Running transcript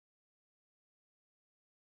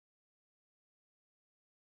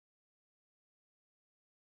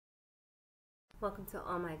Welcome to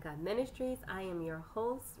Oh My God Ministries. I am your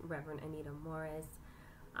host, Reverend Anita Morris.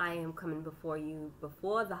 I am coming before you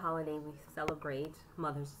before the holiday we celebrate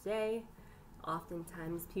Mother's Day.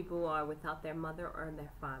 Oftentimes people are without their mother or their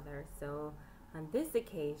father. So on this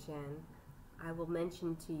occasion, I will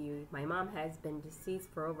mention to you, my mom has been deceased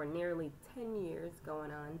for over nearly 10 years going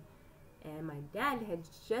on. And my dad had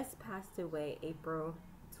just passed away April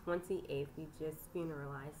 28th. We just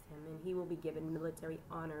funeralized him, and he will be given military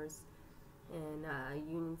honors in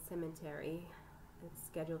Union Cemetery. It's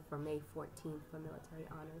scheduled for May 14th for military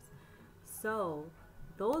honors. So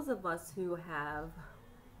those of us who have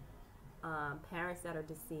parents that are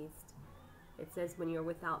deceased, it says when you're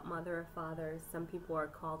without mother or father, some people are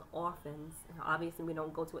called orphans. Obviously we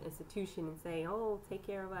don't go to an institution and say, oh, take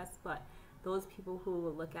care of us, but those people who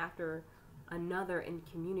will look after another in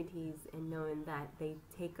communities and knowing that they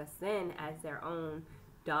take us in as their own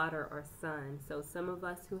daughter or son. So some of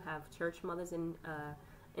us who have church mothers in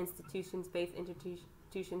institutions, faith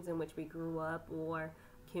institutions in which we grew up, or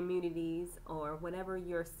communities, or whatever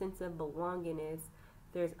your sense of belonging is,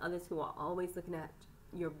 there's others who are always looking at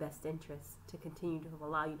your best interests to continue to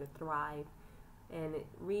allow you to thrive. And it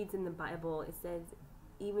reads in the Bible, it says,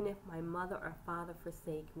 even if my mother or father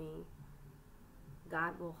forsake me,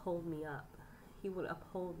 God will hold me up. He will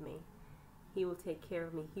uphold me. He will take care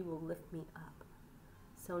of me. He will lift me up.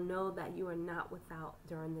 So know that you are not without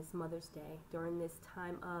during this Mother's Day, during this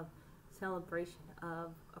time of celebration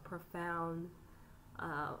of a profound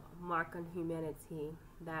mark on humanity,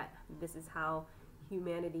 that this is how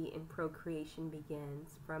humanity and procreation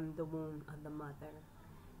begins, from the womb of the mother.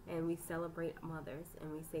 And we celebrate mothers,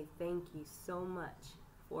 and we say thank you so much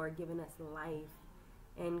for giving us life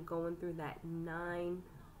and going through that 9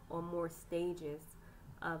 or more stages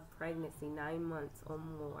of pregnancy, 9 months or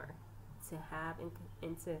more, to have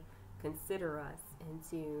and to consider us and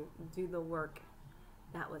to do the work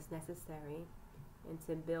that was necessary, and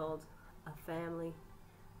to build a family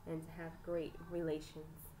and to have great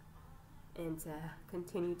relations and to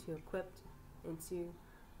continue to equip and to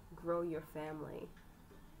grow your family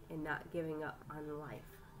and not giving up on life.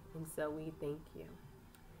 And so we thank you.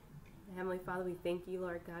 Heavenly Father, we thank you,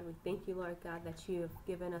 Lord God. We thank you, Lord God, that you have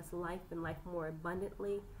given us life and life more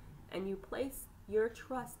abundantly, and you place your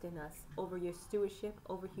trust in us over your stewardship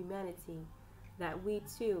over humanity, that we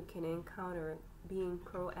too can encounter being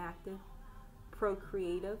proactive,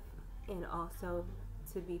 procreative, and also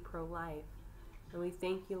to be pro-life. And we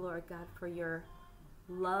thank you, Lord God, for your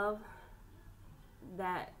love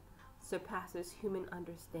that surpasses human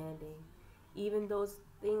understanding. Even those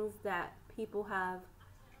things that people have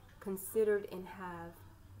considered and have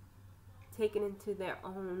taken into their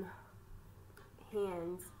own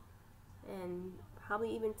hands, and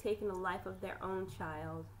probably even taken the life of their own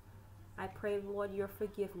child. I pray, Lord, your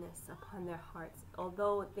forgiveness upon their hearts,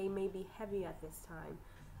 although they may be heavy at this time.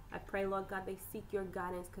 I pray, Lord God, they seek your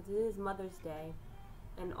guidance, because it is Mother's Day,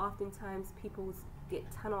 and oftentimes people get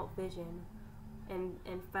tunnel vision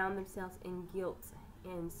and found themselves in guilt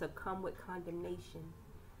and succumb with condemnation.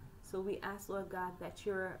 So we ask, Lord God, that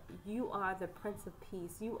you are the Prince of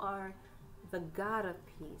Peace. You are the God of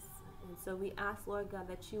peace. And so we ask, Lord God,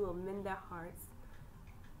 that you will mend their hearts,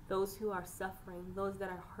 those who are suffering, those that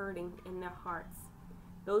are hurting in their hearts,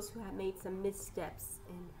 those who have made some missteps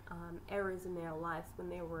and errors in their lives when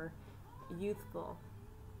they were youthful.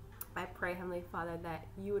 I pray, Heavenly Father, that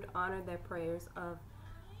you would honor their prayers of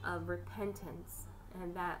repentance,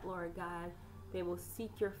 and that, Lord God, they will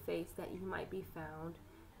seek your face that you might be found,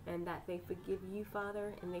 and that they forgive you,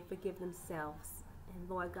 Father, and they forgive themselves. And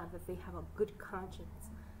Lord God, that they have a good conscience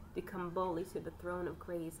to come boldly to the throne of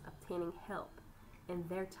grace, obtaining help in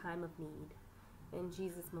their time of need. In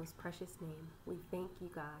Jesus' most precious name, we thank you,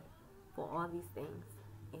 God, for all these things.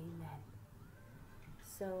 Amen.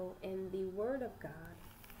 So in the Word of God,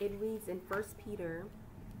 it reads in 1 Peter,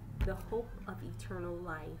 the hope of eternal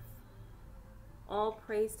life. All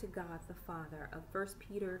praise to God the Father, of 1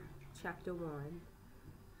 Peter chapter 1.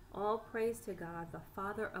 All praise to God the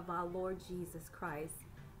Father of our Lord Jesus Christ.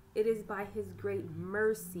 It is by his great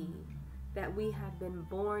mercy that we have been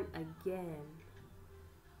born again,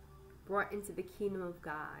 brought into the kingdom of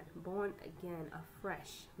God, born again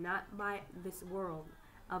afresh, not by this world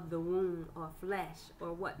of the womb or flesh,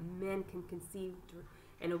 or what men can conceive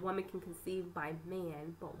and a woman can conceive by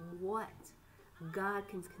man, but what God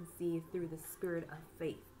can conceive through the spirit of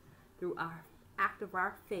faith. Through our act of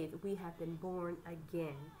our faith, we have been born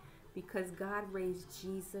again, because God raised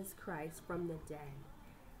Jesus Christ from the dead.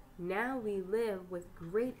 Now we live with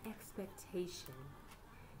great expectation,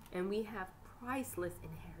 and we have priceless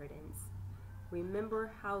inheritance.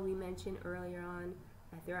 Remember how we mentioned earlier on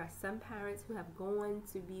that there are some parents who have gone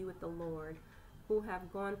to be with the Lord, who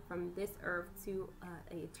have gone from this earth to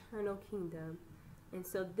an eternal kingdom. And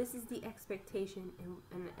so this is the expectation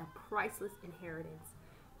and a priceless inheritance,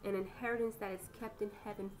 an inheritance that is kept in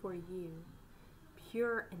heaven for you,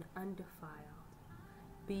 pure and undefiled,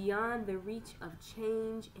 beyond the reach of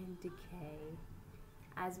change and decay.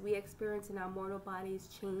 As we experience in our mortal bodies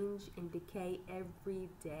change and decay every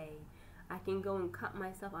day. I can go and cut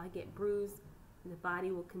myself, I get bruised, the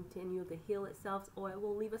body will continue to heal itself, or it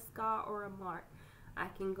will leave a scar or a mark. I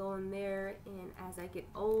can go in there, and as I get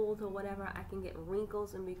old or whatever, I can get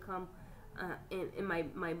wrinkles and become, and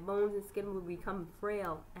my bones and skin will become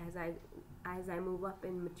frail as I move up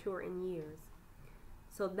and mature in years.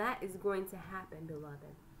 So that is going to happen,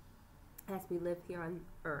 beloved, as we live here on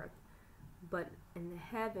earth. But in the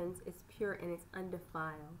heavens, it's pure and it's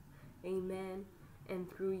undefiled. Amen. And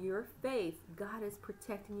through your faith, God is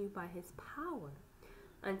protecting you by his power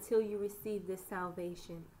until you receive this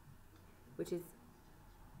salvation, which is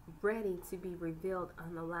ready to be revealed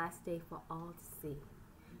on the last day for all to see.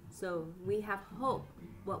 So we have hope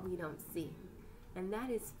what we don't see, and that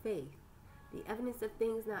is faith, the evidence of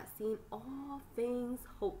things not seen, all things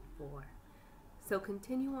hoped for. So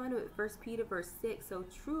continue on with 1 Peter verse 6. So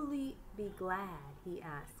truly be glad, he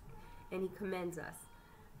asks, and he commends us.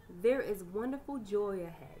 There is wonderful joy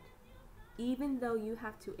ahead, even though you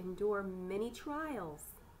have to endure many trials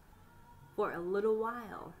for a little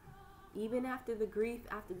while. Even after the grief,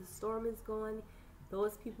 after the storm is gone,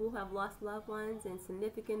 those people who have lost loved ones and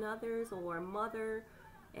significant others or a mother,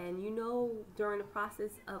 and during the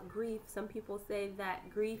process of grief, some people say that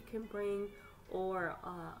grief can bring, or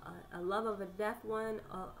a love of a death one,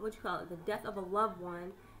 the death of a loved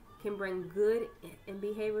one can bring good and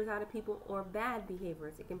behaviors out of people, or bad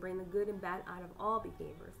behaviors. It can bring the good and bad out of all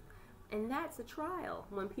behaviors. And that's a trial,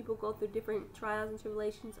 when people go through different trials and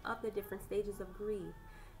tribulations of the different stages of grief.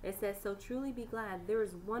 It says, so truly be glad, there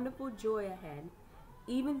is wonderful joy ahead,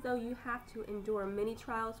 even though you have to endure many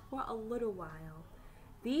trials for a little while.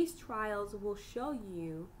 These trials will show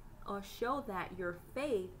you, or show that your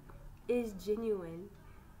faith is genuine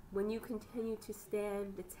when you continue to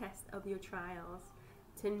stand the test of your trials,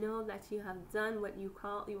 to know that you have done what you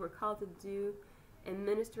were called to do, and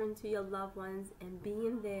ministering to your loved ones and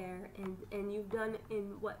being there, and you've done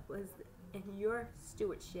in what was in your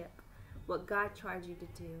stewardship what God charged you to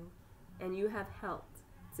do, and you have helped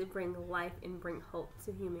to bring life and bring hope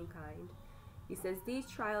to humankind. He says these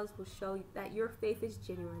trials will show that your faith is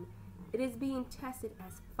genuine. It is being tested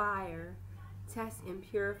as fire tests and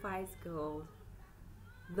purifies gold,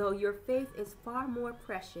 though your faith is far more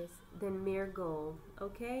precious than mere gold.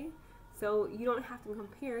 Okay, so you don't have to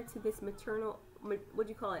compare it to this material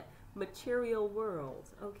world.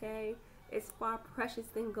 Okay, it's far precious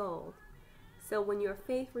than gold. So when your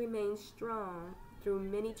faith remains strong through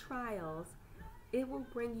many trials, it will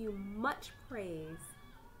bring you much praise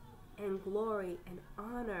and glory and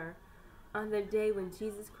honor on the day when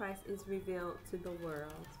Jesus Christ is revealed to the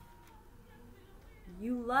world.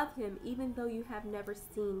 You love him even though you have never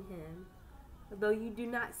seen him. Though you do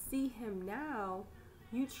not see him now,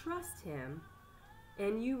 you trust him,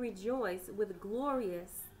 and you rejoice with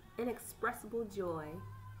glorious, inexpressible joy.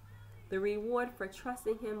 The reward for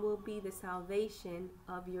trusting him will be the salvation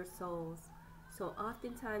of your souls. So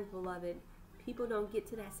oftentimes, beloved, people don't get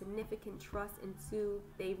to that significant trust until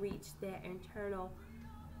they reach their internal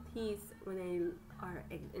peace, when they are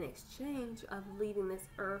in exchange of leaving this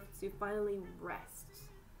earth to finally rest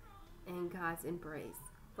in God's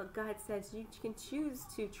embrace. But God says you can choose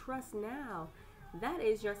to trust now. That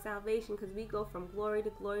is your salvation, because we go from glory to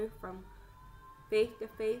glory, from faith to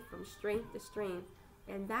faith, from strength to strength.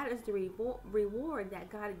 And that is the reward that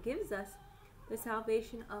God gives us, the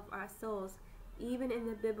salvation of our souls. Even in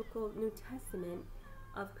the biblical New Testament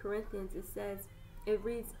of Corinthians, it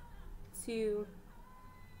reads to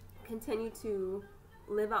continue to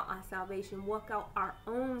live out our salvation, walk out our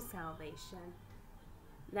own salvation.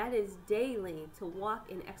 That is daily, to walk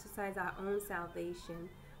and exercise our own salvation.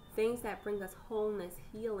 Things that bring us wholeness,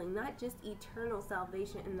 healing, not just eternal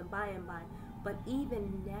salvation in the by and by, but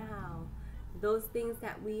even now. Those things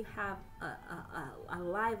that we have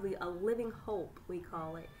a living hope, we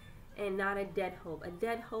call it, and not a dead hope. A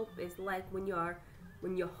dead hope is like when you're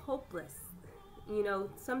hopeless.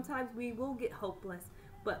 Sometimes we will get hopeless,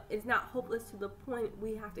 but it's not hopeless to the point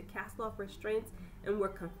we have to cast off restraints and we're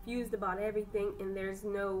confused about everything and there's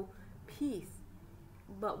no peace.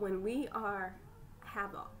 But when we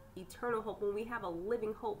have eternal hope, when we have a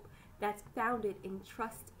living hope that's founded in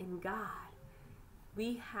trust in God,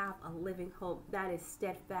 We have a living hope that is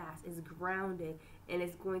steadfast, is grounded, and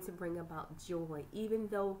is going to bring about joy. Even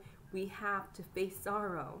though we have to face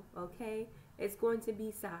sorrow, okay? It's going to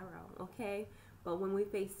be sorrow, okay? But when we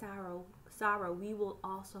face sorrow, we will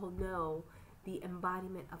also know the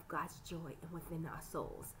embodiment of God's joy within our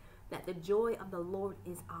souls. That the joy of the Lord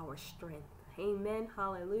is our strength. Amen.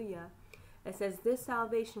 Hallelujah. It says this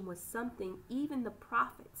salvation was something even the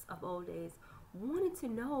prophets of old days wanted to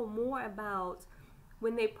know more about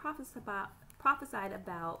when they prophesied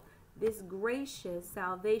about this gracious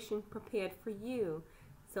salvation prepared for you.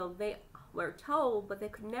 So they were told, but they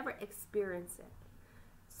could never experience it.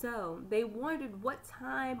 So they wondered what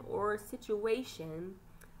time or situation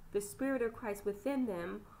the Spirit of Christ within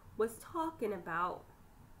them was talking about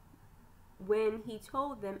when he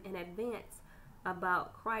told them in advance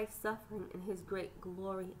about Christ's suffering and his great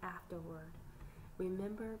glory afterward.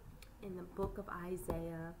 Remember in the book of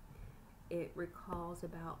Isaiah, it recalls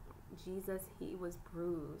about Jesus. He was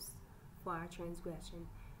bruised for our transgression.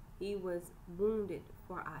 He was wounded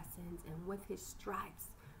for our sins, and with his stripes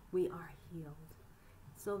we are healed.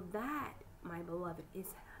 So that, my beloved, is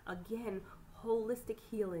again holistic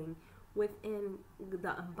healing within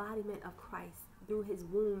the embodiment of Christ through his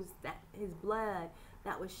wounds, that his blood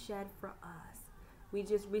that was shed for us. We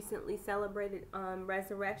just recently celebrated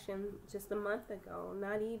resurrection just a month ago,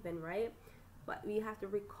 not even, right? But we have to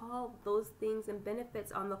recall those things and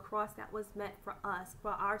benefits on the cross that was meant for us,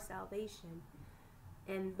 for our salvation.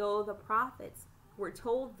 And though the prophets were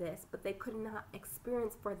told this, but they could not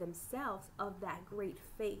experience for themselves of that great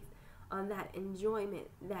faith, on that enjoyment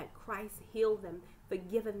that Christ healed them,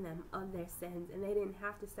 forgiven them of their sins, and they didn't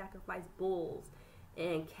have to sacrifice bulls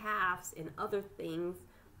and calves and other things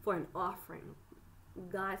for an offering.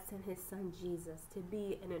 God sent his son Jesus to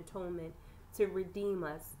be an atonement, to redeem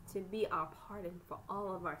us, to be our pardon for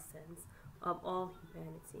all of our sins, of all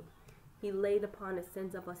humanity. He laid upon the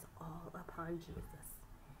sins of us all upon Jesus,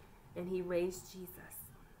 and he raised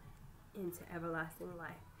Jesus into everlasting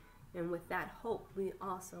life. And with that hope, we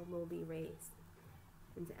also will be raised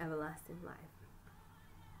into everlasting life.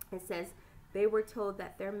 It says, they were told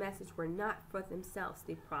that their message were not for themselves,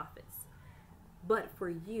 the prophets, but for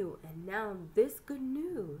you. And now this good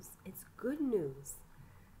news, it's good news,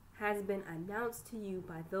 has been announced to you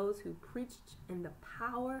by those who preached in the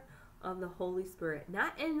power of the Holy Spirit,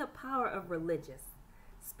 not in the power of religious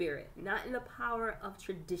spirit, not in the power of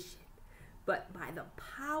tradition, but by the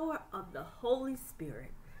power of the Holy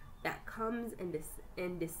Spirit that comes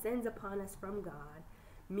and descends upon us from God,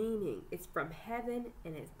 meaning it's from heaven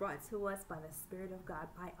and it's brought to us by the Spirit of God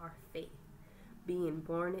by our faith, being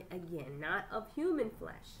born again, not of human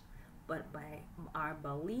flesh, but by our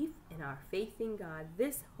belief and our faith in God.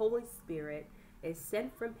 This Holy Spirit is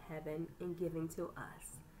sent from heaven and given to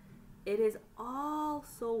us. It is all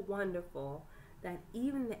so wonderful that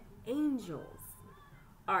even the angels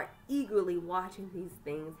are eagerly watching these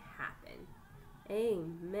things happen.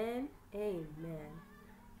 Amen. Amen.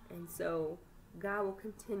 And so God will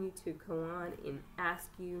continue to go on and ask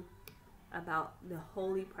you about the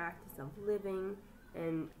holy practice of living,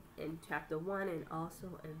 and in chapter 1 and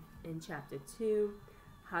also in chapter 2,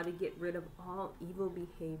 how to get rid of all evil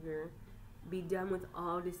behavior, be done with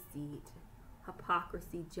all deceit,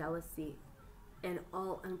 hypocrisy, jealousy, and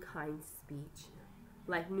all unkind speech.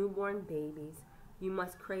 Like newborn babies, you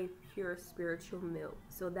must crave pure spiritual milk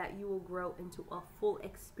so that you will grow into a full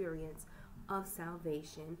experience of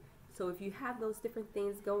salvation. So if you have those different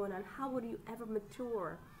things going on, how will you ever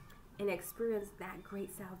mature and experience that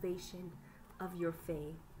great salvation of your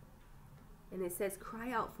faith? And it says,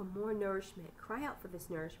 cry out for more nourishment. Cry out for this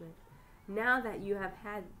nourishment. Now that you have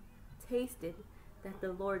tasted that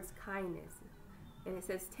the Lord's kindness. And it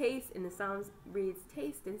says, taste, in the Psalms reads,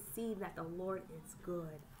 taste and see that the Lord is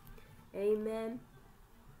good. Amen.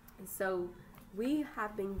 And so we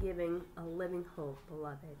have been given a living hope,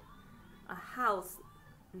 beloved. A house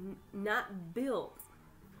not built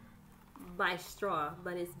by straw,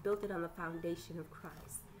 but is built on the foundation of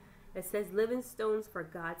Christ. It says living stones for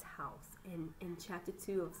God's house in chapter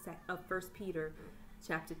 2 of 1 Peter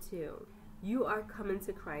chapter 2. You are coming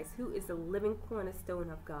to Christ, who is the living cornerstone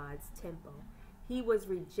of God's temple. He was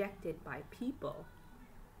rejected by people,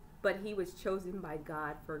 but he was chosen by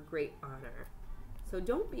God for great honor. So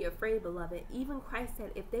don't be afraid, beloved. Even Christ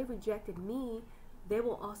said, if they rejected me, they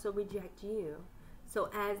will also reject you. So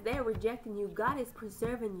as they're rejecting you, God is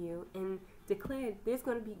preserving you and declared there's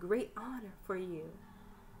going to be great honor for you.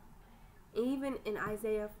 Even in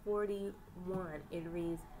Isaiah 41, it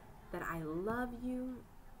reads that I love you,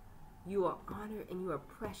 you are honored, and you are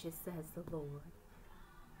precious, says the Lord.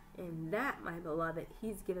 And that, my beloved,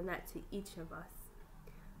 he's given that to each of us.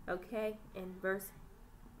 Okay, in verse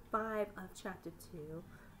 5 of chapter 2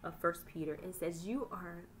 of 1 Peter, it says, you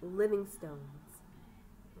are living stones,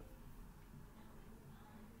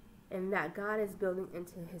 and that God is building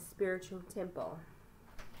into his spiritual temple.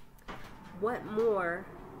 What more,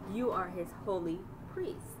 you are his holy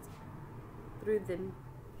priest. Through the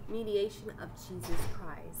mediation of Jesus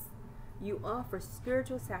Christ, you offer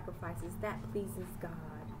spiritual sacrifices that pleases God.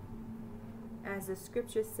 As the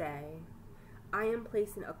scriptures say, I am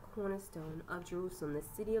placing a cornerstone of Jerusalem, the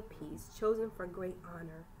city of peace, chosen for great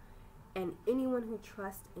honor, and anyone who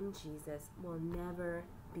trusts in Jesus will never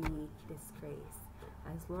be disgraced.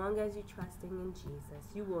 As long as you're trusting in Jesus,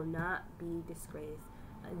 you will not be disgraced.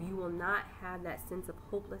 You will not have that sense of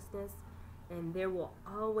hopelessness, and there will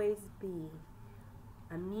always be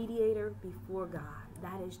a mediator before God.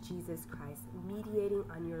 That is Jesus Christ, mediating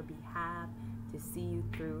on your behalf to see you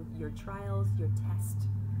through your trials, your tests,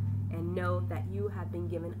 and know that you have been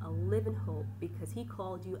given a living hope because he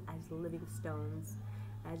called you as living stones.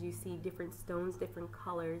 As you see different stones, different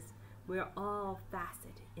colors, we're all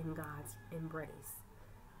faceted in God's embrace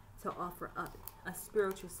to offer up a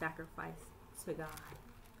spiritual sacrifice to God.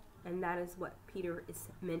 And that is what Peter is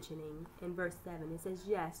mentioning in verse 7. It says,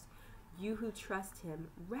 yes, you who trust him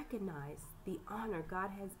recognize the honor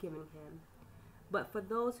God has given him. But for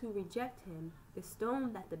those who reject him, the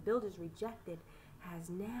stone that the builders rejected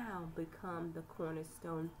has now become the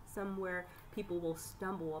cornerstone, somewhere people will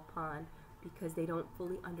stumble upon because they don't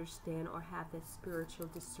fully understand or have the spiritual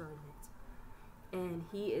discernment. And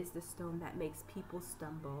he is the stone that makes people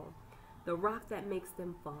stumble, the rock that makes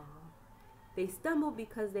them fall. They stumble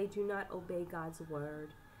because they do not obey God's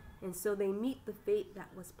word, and so they meet the fate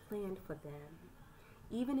that was planned for them.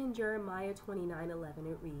 Even in Jeremiah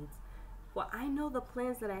 29:11 it reads, for I know the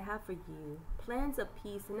plans that I have for you, plans of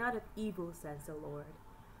peace and not of evil, says the Lord.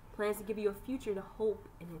 Plans to give you a future to hope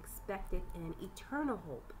and expected and eternal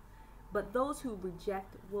hope. But those who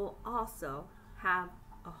reject will also have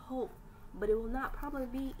a hope, but it will not probably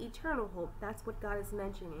be eternal hope. That's what God is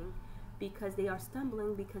mentioning, because they are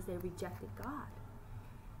stumbling because they rejected God.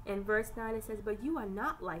 In verse 9 it says, but you are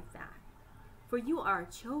not like that, for you are a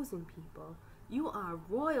chosen people. You are a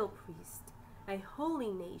royal priest, a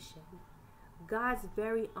holy nation, God's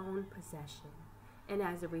very own possession. And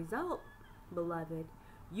as a result, beloved,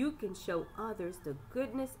 you can show others the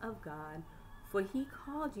goodness of God, for he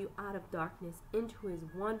called you out of darkness into his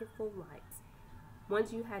wonderful light.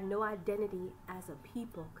 Once you had no identity as a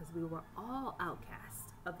people, because we were all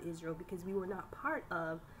outcasts of Israel, because we were not part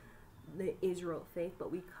of the Israel faith,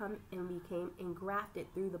 but we come and became engrafted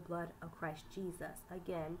through the blood of Christ Jesus.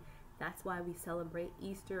 Again, that's why we celebrate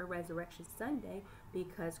Easter, Resurrection Sunday,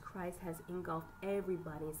 because Christ has engulfed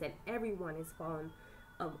everybody and said everyone is fallen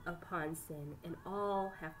upon sin, and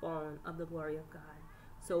all have fallen of the glory of God.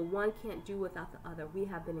 So one can't do without the other. We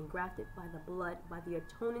have been engrafted by the blood, by the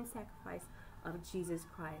atoning sacrifice of Jesus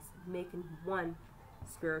Christ, making one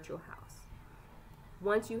spiritual house.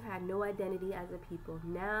 Once you had no identity as a people,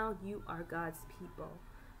 now you are God's people.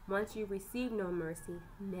 Once you received no mercy,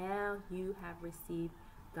 now you have received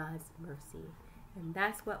God's mercy. And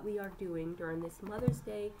that's what we are doing during this Mother's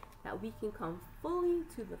Day, that we can come fully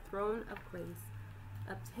to the throne of grace,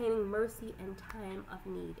 obtaining mercy in time of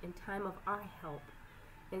need, in time of our help.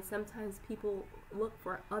 And sometimes people look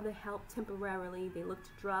for other help temporarily. They look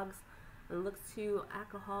to drugs and look to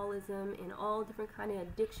alcoholism and all different kind of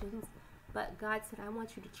addictions. But God said, I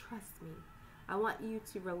want you to trust me. I want you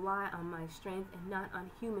to rely on my strength and not on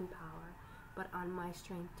human power, but on my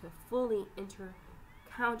strength to fully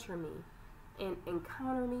encounter me,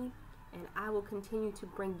 and I will continue to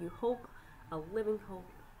bring you hope, a living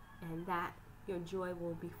hope, and that your joy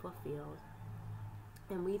will be fulfilled.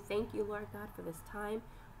 And we thank you, Lord God, for this time.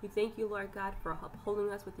 We thank you, Lord God, for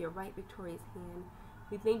upholding us with your right victorious hand.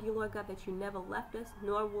 We thank you, Lord God, that you never left us,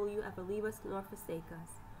 nor will you ever leave us, nor forsake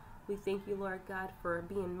us. We thank you, Lord God, for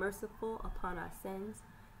being merciful upon our sins.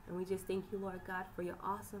 And we just thank you, Lord God, for your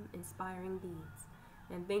awesome, inspiring deeds.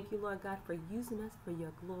 And thank you, Lord God, for using us for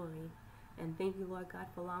your glory. And thank you, Lord God,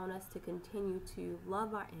 for allowing us to continue to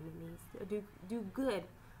love our enemies, to do good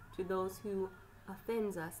to those who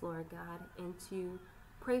offends us, Lord God, and to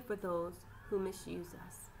pray for those who misuse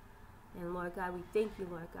us. And Lord God, we thank you,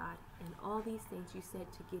 Lord God, in all these things you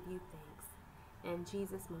said to give you thanks. In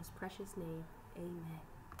Jesus' most precious name, amen.